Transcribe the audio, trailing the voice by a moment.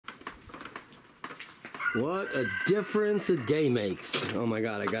What a difference a day makes. Oh my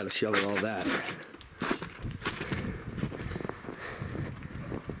God, I gotta shovel all that.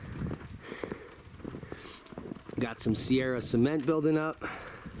 Got some Sierra cement building up.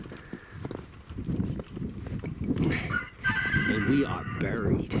 And we are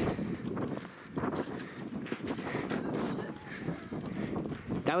buried.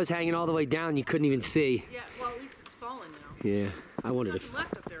 That was hanging all the way down, you couldn't even see. Yeah, well, at least it's fallen now. Yeah, I wanted There's to. nothing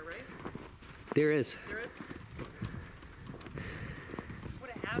left up there, right? There is. There is? What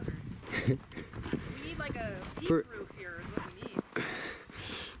a hazard. We need like a heat roof here is what we need.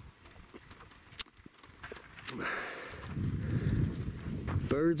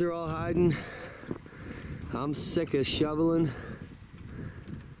 Birds are all hiding. I'm sick of shoveling.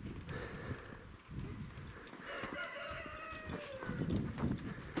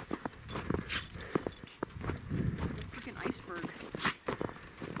 Freaking iceberg.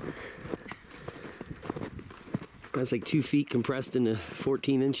 That's like 2 feet compressed into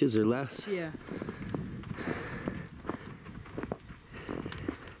 14 inches or less. Yeah.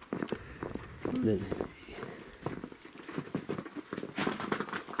 Then,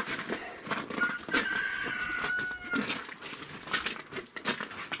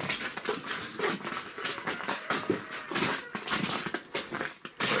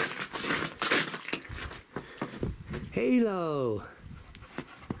 Halo!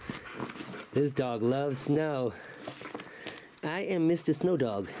 This dog loves snow. I am Mr. Snow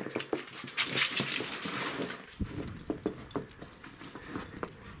Dog.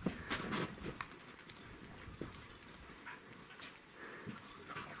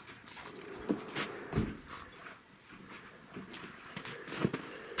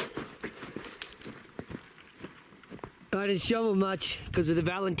 I didn't shovel much because of the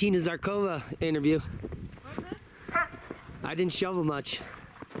Valentina Zharkova interview. What's that? I didn't shovel much.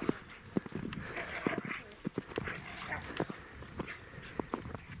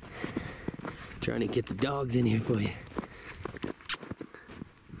 Trying to get the dogs in here for you.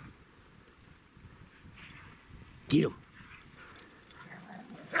 Get them.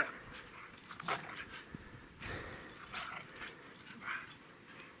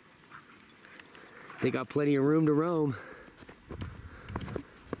 They got plenty of room to roam.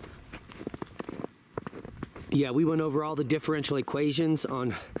 Yeah, we went over all the differential equations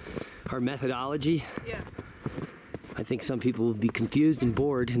on our methodology. Yeah. I think some people will be confused and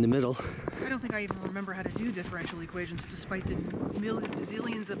bored in the middle. I don't think I even remember how to do differential equations despite the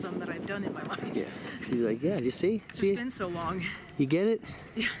zillions of them that I've done in my life. Yeah, she's like, yeah, you see? It's See just it? been so long. You get it?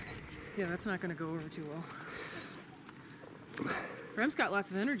 Yeah. Yeah, that's not going to go over too well. Rem's got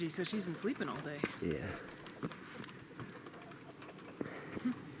lots of energy because she's been sleeping all day. Yeah.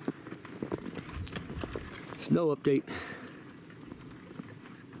 Snow update.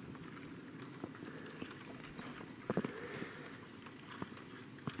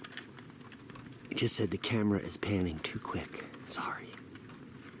 It just said the camera is panning too quick. Sorry.